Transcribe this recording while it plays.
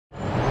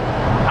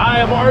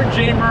Hi, I'm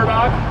RJ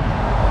Murdock.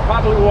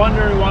 Probably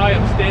wondering why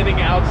I'm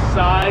standing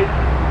outside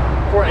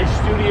for a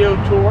studio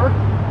tour.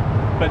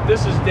 But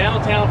this is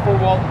downtown Fort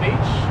Walton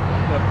Beach.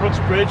 The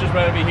Brooks Bridge is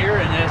right over here,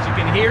 and as you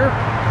can hear,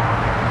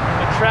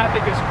 the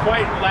traffic is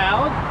quite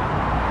loud.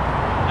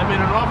 I'm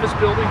in an office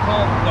building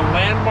called the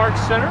Landmark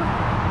Center.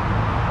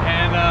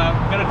 And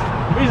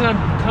the reason I'm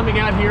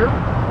coming out here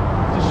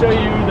is to show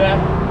you that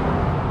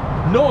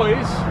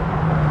noise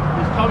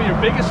is probably your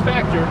biggest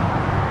factor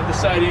in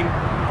deciding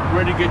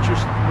where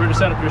to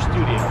set up your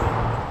studio.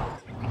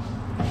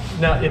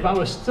 Now, if I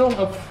was still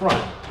up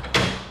front,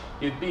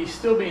 you'd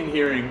still be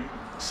hearing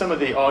some of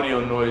the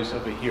audio noise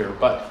over here,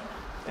 but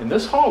in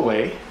this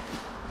hallway,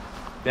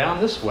 down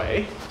this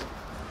way,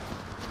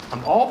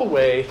 I'm all the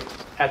way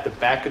at the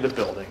back of the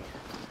building.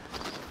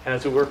 And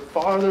as we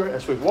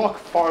walk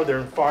farther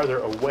and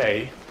farther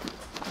away,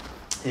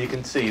 you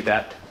can see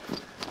that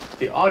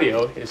the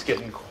audio is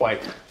getting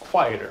quite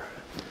quieter.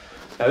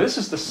 Now, this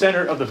is the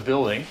center of the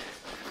building.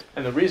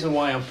 And the reason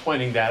why I'm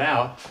pointing that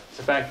out is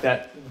the fact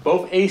that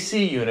both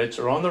AC units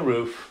are on the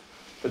roof,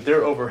 but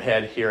they're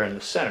overhead here in the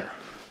center.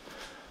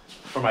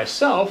 For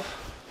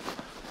myself,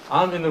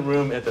 I'm in the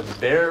room at the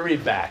very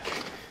back.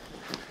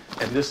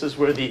 And this is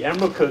where the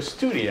Emerald Coast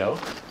studio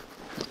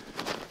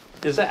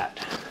is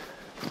at.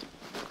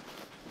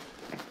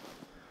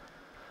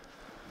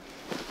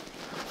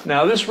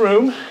 Now this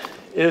room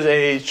is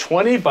a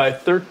 20 by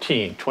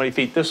 13, 20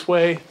 feet this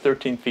way,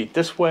 13 feet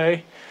this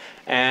way.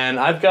 And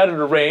I've got it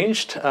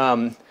arranged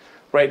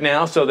right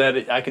now so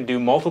that I can do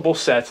multiple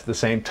sets at the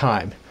same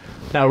time.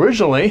 Now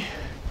originally,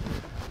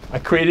 I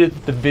created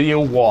the video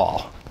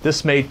wall.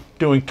 This made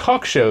doing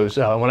talk shows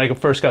when I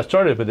first got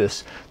started with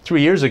this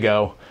 3 years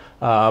ago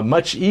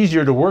much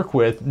easier to work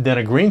with than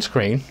a green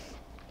screen.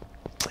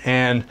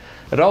 And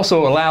it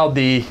also allowed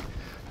the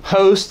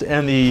host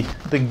and the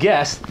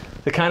guest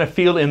to kind of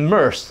feel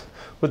immersed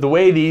with the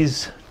way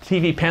these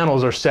TV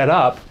panels are set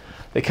up.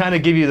 They kind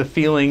of give you the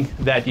feeling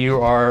that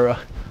you are,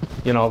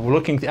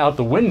 looking out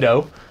the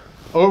window,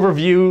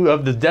 overview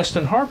of the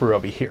Destin Harbor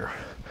over here.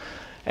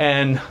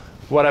 And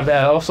what I've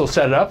also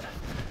set up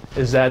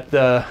is that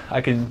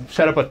I can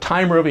set up a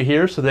timer over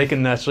here so they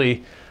can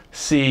actually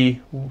see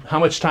how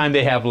much time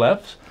they have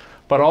left.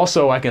 But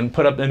also I can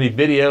put up any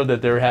video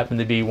that they happen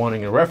to be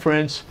wanting a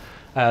reference,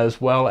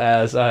 as well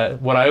as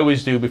what I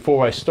always do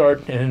before I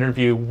start an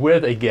interview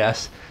with a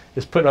guest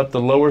is put up the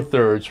lower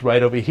thirds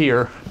right over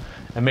here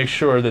and make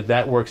sure that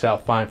that works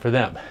out fine for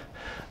them.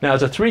 Now,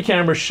 it's a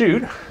 3-camera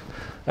shoot.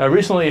 I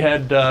recently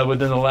had,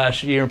 within the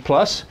last year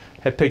plus,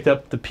 had picked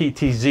up the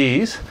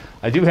PTZs.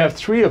 I do have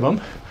 3 of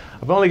them.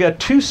 I've only got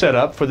 2 set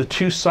up for the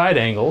 2 side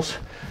angles.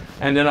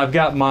 And then I've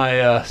got my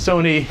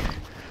Sony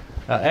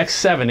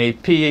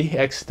X70,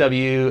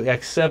 XW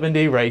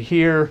X70 right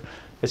here.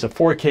 It's a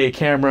 4K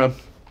camera,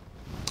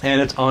 and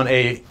it's on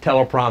a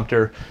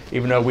teleprompter.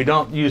 Even though we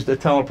don't use the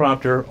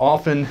teleprompter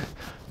often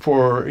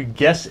for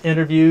guest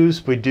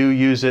interviews, we do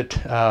use it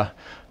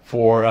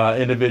for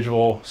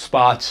individual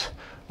spots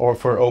or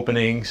for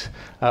openings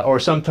or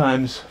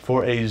sometimes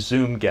for a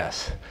Zoom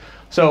guest.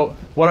 So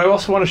what I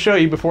also want to show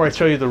you before I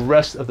show you the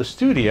rest of the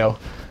studio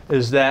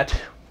is that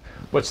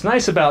what's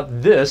nice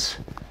about this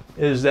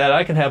is that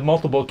I can have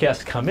multiple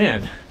guests come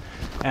in.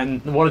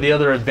 And one of the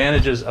other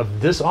advantages of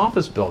this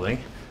office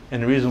building,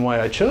 and the reason why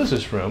I chose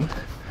this room,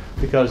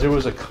 because there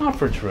was a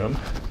conference room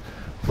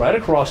right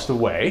across the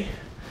way.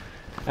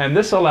 And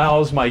this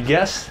allows my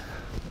guests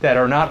that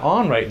are not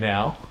on right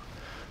now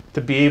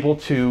to be able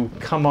to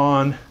come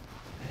on,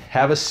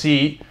 have a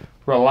seat,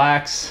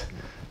 relax,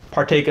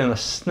 partake in a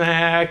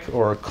snack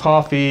or a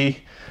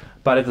coffee,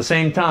 but at the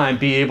same time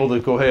be able to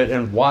go ahead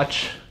and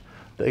watch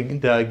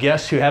the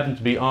guests who happen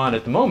to be on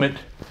at the moment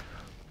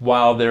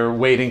while they're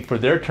waiting for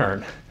their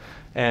turn.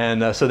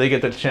 And so they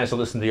get the chance to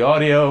listen to the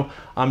audio.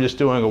 I'm just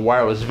doing a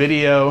wireless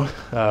video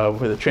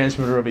with a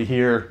transmitter over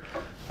here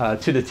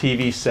to the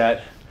TV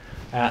set.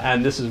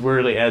 And this is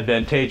really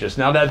advantageous.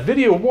 Now, that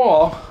video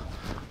wall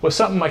was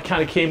something I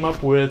kind of came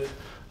up with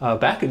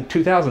back in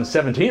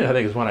 2017, I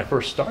think is when I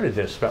first started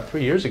this, about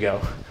 3 years ago,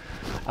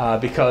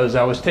 because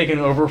I was taking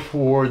over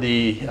for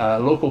the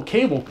local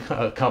cable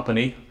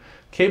company,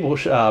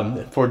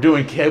 for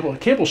doing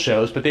cable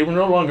shows, but they were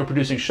no longer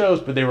producing shows,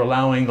 but they were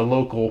allowing the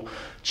local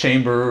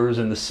chambers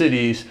and the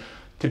cities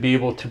to be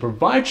able to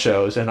provide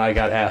shows, and I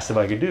got asked if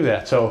I could do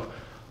that. So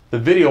the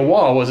video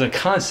wall was a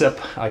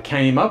concept I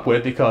came up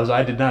with because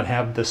I did not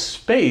have the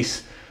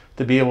space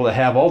to be able to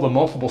have all the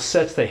multiple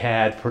sets they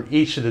had for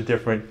each of the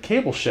different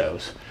cable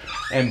shows.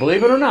 And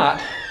believe it or not,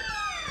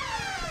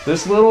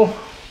 this little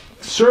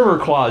server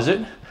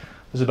closet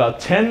is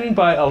about 10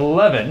 by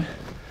 11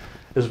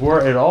 is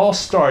where it all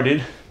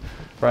started,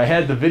 where I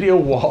had the video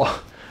wall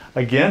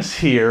against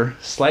here,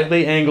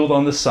 slightly angled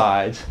on the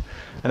sides,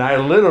 and I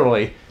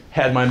literally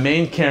had my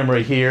main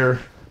camera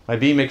here, my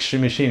VMix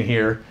machine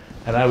here,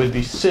 and I would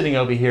be sitting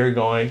over here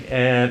going,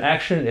 and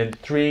action in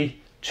 3,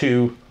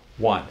 2,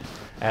 1.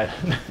 And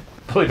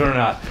believe it or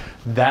not,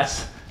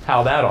 that's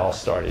how that all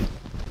started.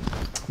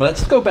 But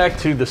let's go back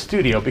to the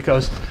studio,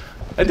 because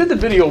I did the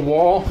video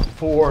wall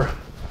for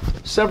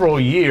several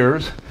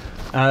years,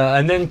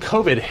 and then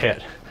COVID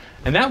hit.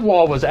 And that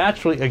wall was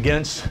actually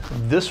against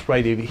this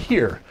right over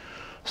here.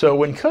 So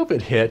when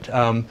COVID hit,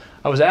 I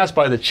was asked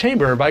by the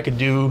chamber if I could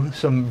do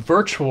some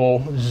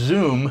virtual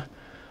Zoom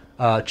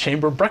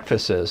chamber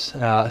breakfasts.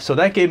 So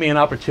that gave me an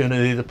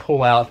opportunity to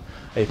pull out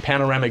a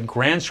panoramic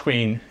green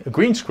screen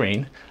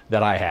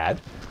that I had.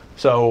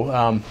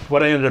 So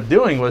what I ended up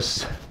doing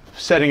was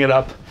setting it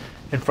up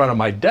in front of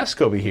my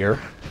desk over here,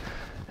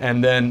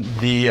 and then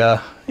the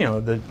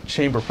the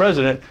chamber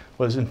president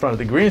was in front of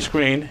the green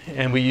screen,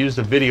 and we used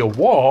the video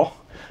wall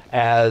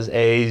as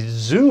a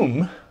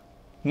Zoom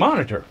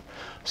monitor.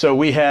 So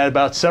we had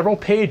about several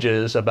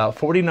pages, about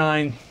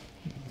 49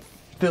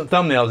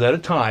 thumbnails at a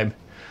time,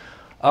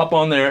 up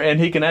on there, and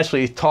he can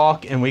actually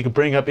talk, and we could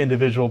bring up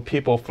individual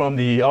people from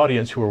the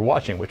audience who were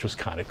watching, which was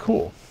kind of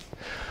cool.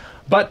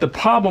 But the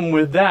problem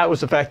with that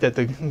was the fact that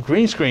the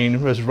green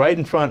screen was right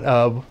in front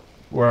of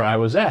where I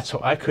was at, so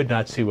I could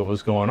not see what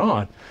was going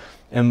on.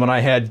 And when I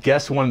had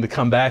guests who wanted to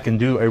come back and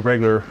do a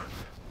regular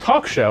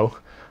talk show,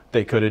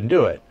 they couldn't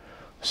do it.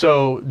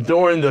 So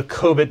during the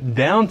COVID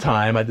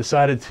downtime, I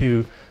decided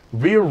to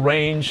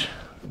rearrange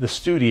the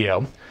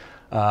studio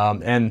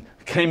and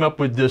came up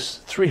with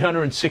this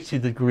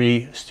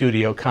 360-degree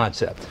studio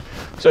concept.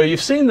 So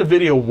you've seen the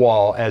video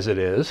wall as it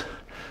is,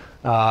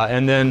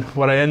 and then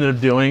what I ended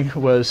up doing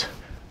was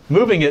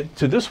moving it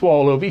to this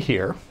wall over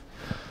here.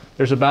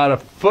 There's about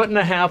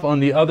 1.5 feet on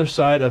the other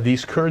side of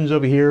these curtains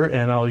over here,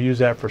 and I'll use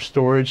that for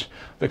storage.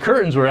 The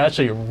curtains were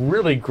actually a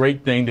really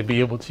great thing to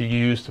be able to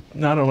use to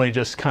not only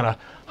just kind of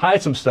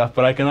hide some stuff,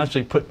 but I can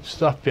actually put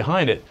stuff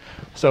behind it.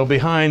 So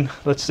behind,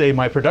 let's say,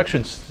 my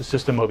production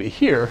system over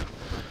here,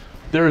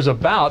 there's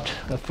about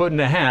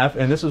 1.5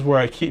 feet, and this is where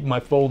I keep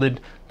my folded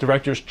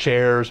director's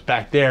chairs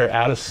back there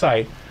out of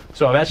sight.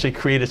 So I've actually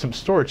created some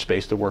storage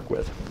space to work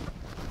with.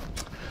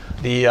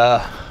 The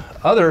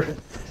other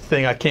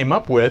thing I came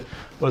up with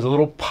was a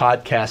little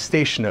podcast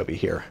station over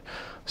here.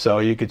 So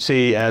you could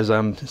see as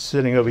I'm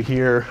sitting over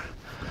here,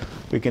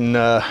 we can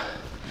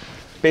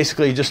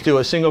basically just do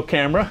a single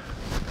camera.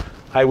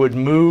 I would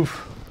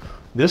move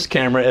this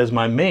camera as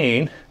my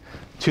main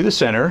to the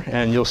center,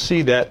 and you'll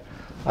see that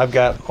I've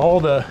got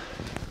all the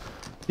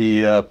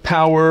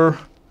power,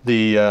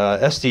 the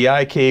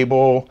SDI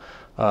cable,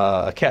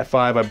 a Cat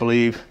 5 I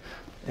believe,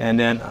 and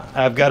then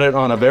I've got it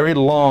on a very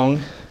long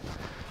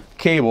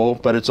cable,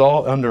 but it's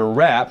all under a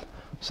wrap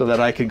so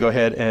that I can go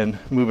ahead and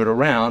move it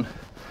around.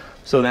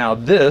 So now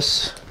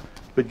this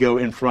would go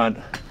in front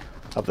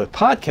of the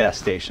podcast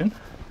station,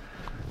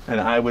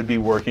 and I would be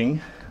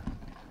working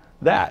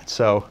that.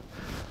 So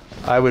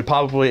I would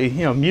probably,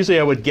 usually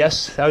I would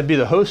guess I would be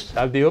the host,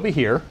 I would be over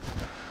here.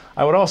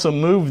 I would also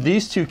move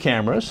these two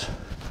cameras.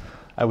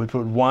 I would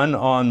put one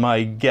on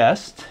my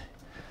guest,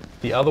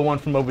 the other one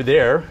from over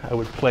there I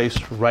would place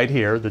right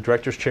here. The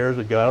director's chairs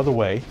would go out of the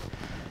way.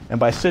 And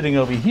by sitting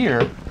over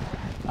here,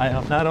 I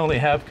not only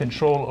have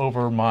control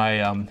over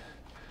my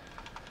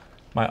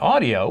my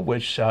audio,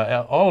 which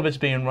all of it's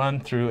being run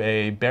through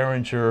a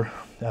Behringer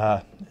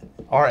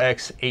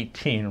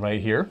RX18 right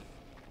here.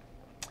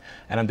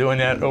 And I'm doing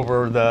that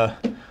over the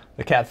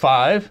Cat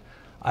 5.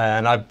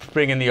 And I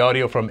bring in the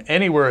audio from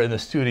anywhere in the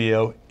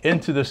studio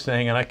into this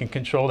thing, and I can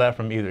control that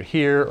from either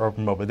here or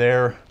from over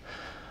there.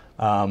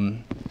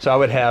 So I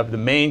would have the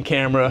main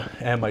camera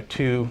and my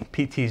two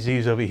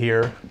PTZs over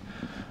here.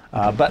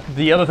 But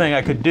the other thing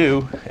I could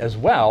do as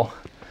well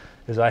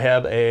is I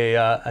have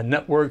a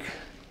network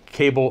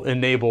cable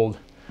enabled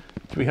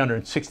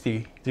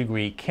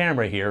 360-degree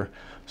camera here.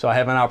 So I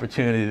have an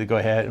opportunity to go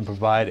ahead and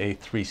provide a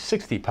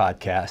 360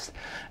 podcast.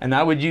 And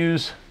I would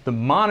use the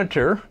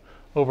monitor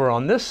over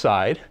on this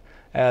side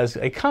as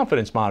a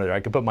confidence monitor. I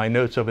could put my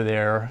notes over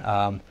there,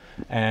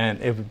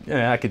 and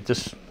I could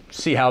just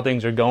see how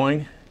things are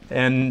going.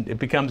 And it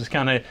becomes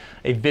kind of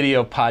a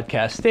video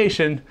podcast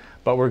station,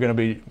 but we're going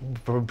to be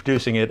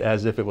producing it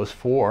as if it was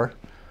for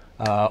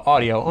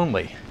audio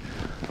only.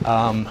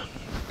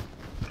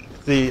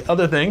 The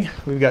other thing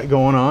we've got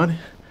going on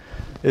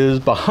is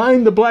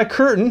behind the black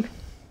curtain,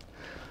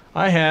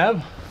 I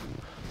have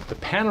the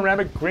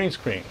panoramic green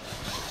screen.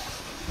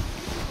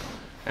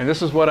 And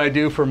this is what I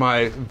do for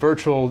my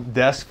virtual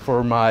desk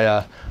for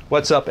my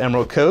What's Up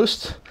Emerald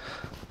Coast.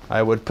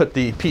 I would put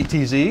the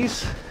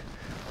PTZs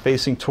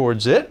facing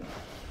towards it.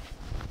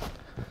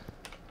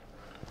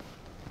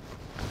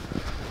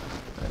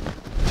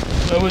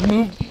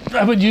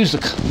 I would use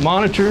the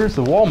monitors,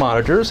 the wall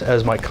monitors,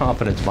 as my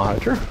confidence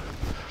monitor.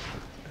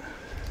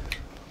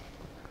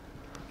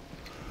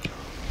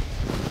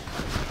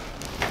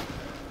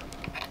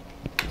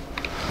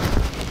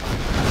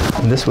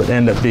 And this would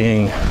end up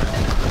being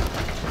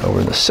over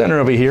in the center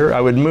over here.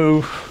 I would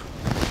move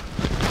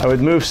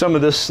some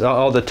of this,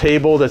 all the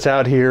table that's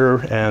out here,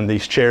 and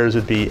these chairs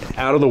would be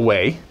out of the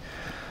way.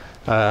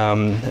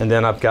 And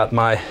then I've got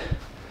my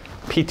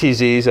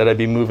PTZs that I'd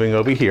be moving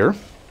over here.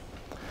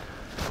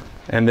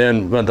 And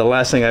then the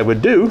last thing I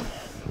would do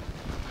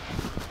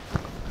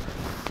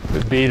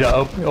would be to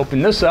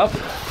open this up.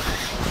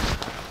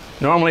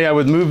 Normally I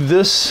would move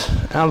this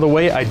out of the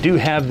way. I do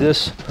have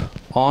this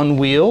on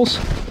wheels,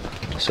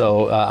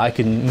 so I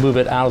can move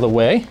it out of the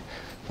way.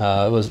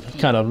 It was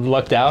kind of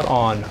lucked out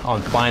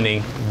on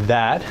finding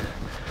that.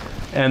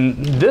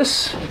 And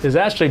this is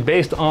actually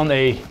based on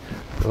a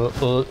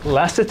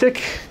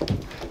Elastitic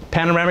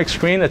panoramic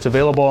screen that's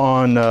available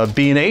on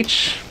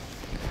B&H.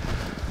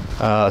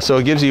 So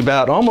it gives you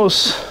about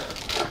almost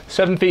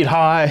 7 feet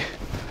high,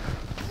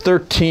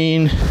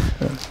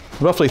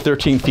 roughly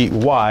 13 feet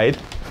wide,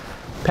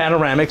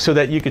 panoramic, so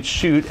that you could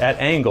shoot at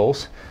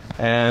angles,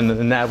 and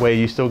in that way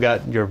you still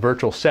got your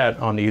virtual set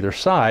on either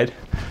side.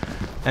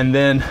 And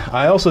then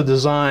I also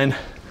designed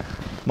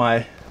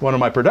one of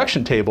my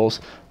production tables.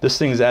 This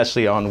thing is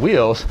actually on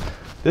wheels.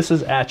 This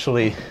is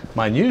actually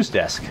my news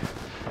desk,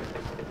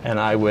 and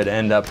I would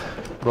end up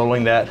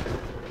rolling that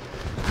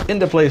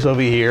into place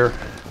over here,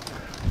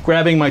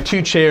 grabbing my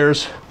 2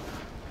 chairs,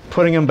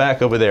 putting them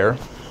back over there,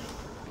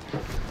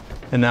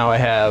 and now I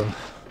have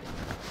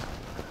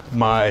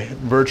my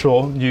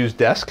virtual news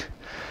desk.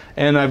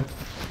 And I've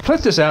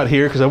put this out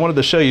here because I wanted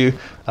to show you,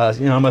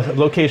 you know, I'm a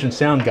location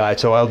sound guy,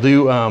 so I'll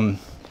do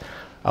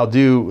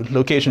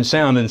location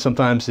sound, and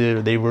sometimes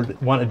they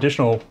want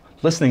additional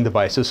listening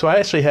devices. So I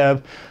actually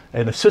have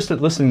an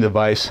assistant listening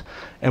device,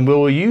 and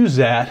we'll use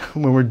that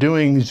when we're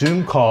doing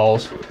Zoom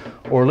calls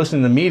or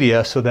listening to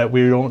media, so that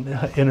we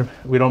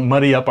don't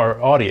muddy up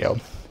our audio.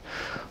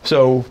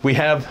 So we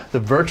have the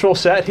virtual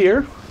set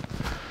here.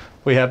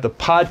 We have the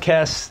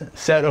podcast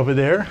set over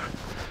there.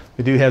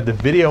 We do have the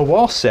video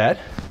wall set.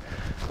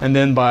 And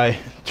then by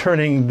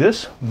turning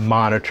this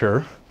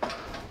monitor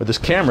or this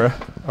camera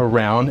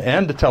around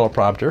and the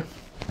teleprompter,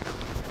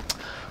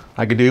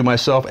 I could do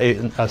myself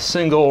a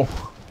single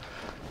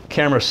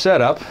camera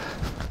setup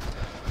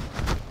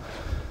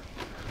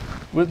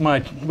with my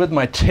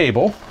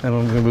table. And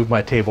I'm going to move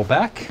my table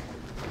back.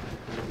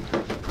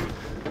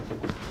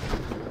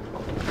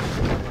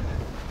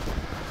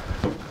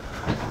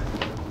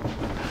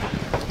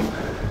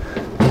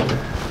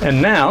 And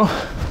now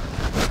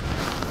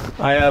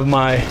I have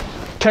my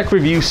tech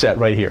review set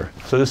right here.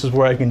 So this is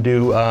where I can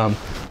do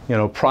you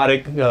know,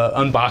 product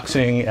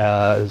unboxing,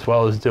 as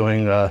well as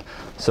doing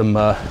some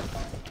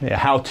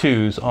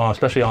how-tos,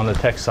 especially on the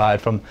tech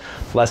side from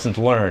lessons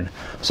learned.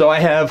 So I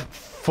have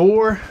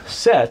 4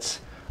 sets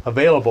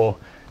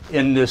available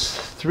in this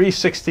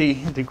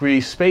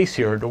 360-degree space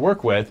here to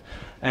work with,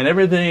 and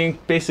everything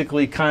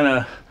basically kind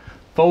of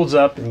folds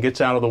up and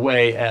gets out of the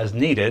way as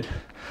needed.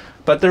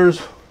 But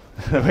there's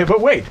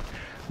wait,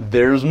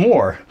 there's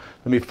more.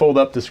 Let me fold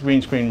up this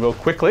green screen real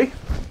quickly.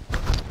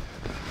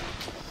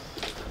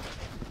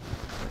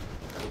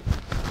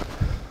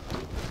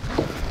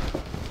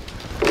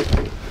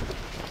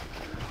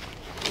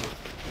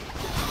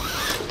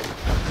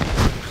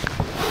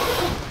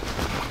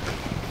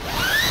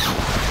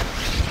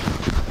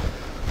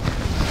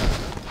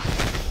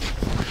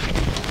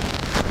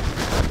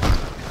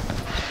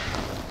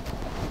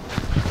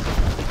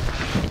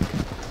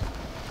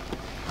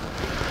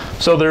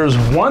 So there's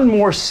one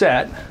more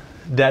set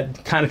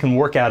that kind of can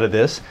work out of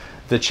this.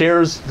 The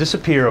chairs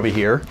disappear over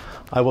here.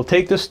 I will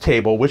take this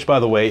table, which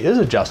by the way is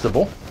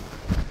adjustable.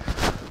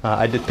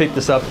 I did pick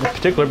this up in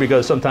particular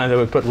because sometimes I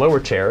would put lower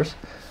chairs.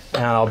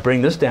 And I'll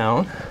bring this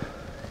down.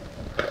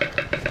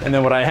 And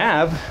then what I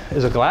have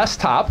is a glass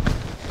top.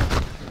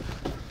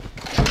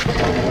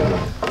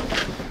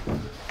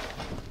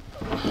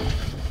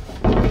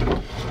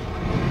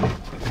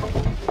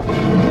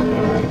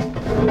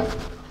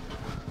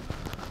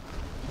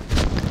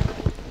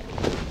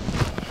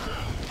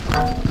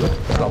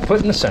 Put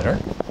in the center,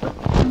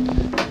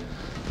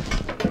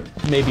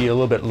 maybe a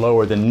little bit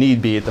lower than need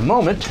be at the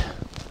moment,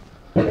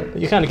 but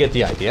you kind of get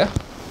the idea.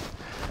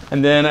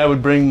 And then I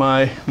would bring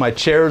my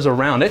chairs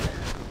around it,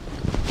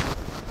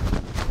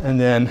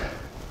 and then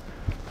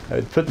I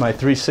would put my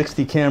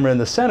 360 camera in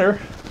the center,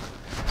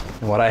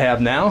 and what I have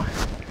now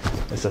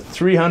is a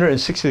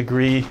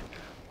 360-degree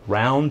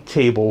round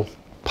table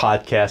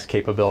podcast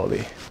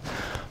capability.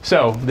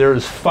 So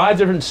there's 5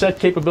 different set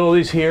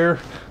capabilities here.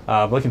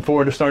 Looking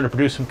forward to starting to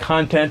produce some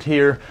content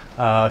here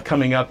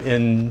coming up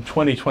in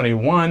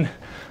 2021,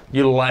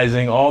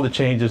 utilizing all the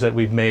changes that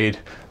we've made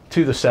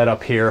to the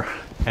setup here,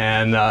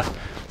 and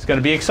it's going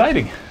to be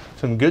exciting.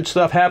 Some good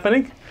stuff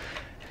happening.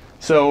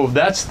 So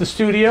that's the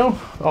studio.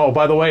 Oh,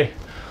 by the way,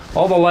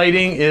 all the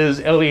lighting is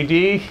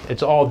LED.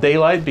 It's all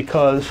daylight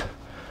because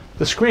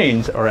the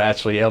screens are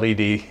actually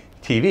LED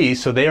TVs,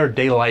 so they are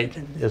daylight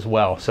as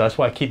well. So that's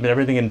why I'm keeping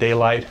everything in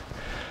daylight.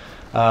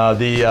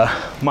 The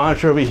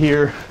monitor over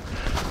here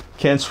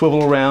can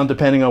swivel around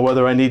depending on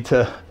whether I need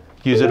to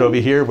use it over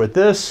here with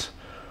this,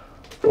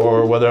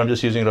 or whether I'm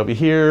just using it over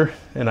here.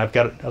 And I've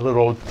got a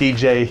little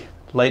DJ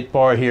light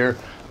bar here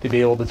to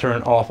be able to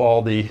turn off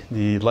all the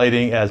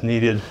lighting as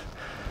needed.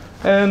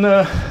 And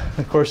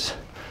of course,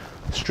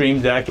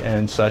 Stream Deck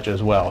and such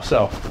as well.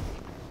 So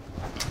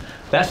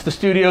that's the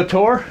studio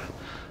tour.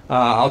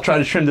 I'll try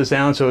to trim this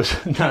down so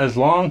it's not as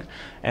long,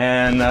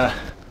 and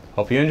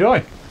hope you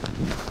enjoy.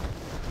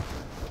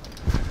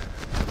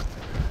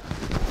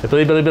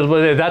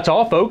 That's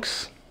all,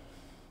 folks.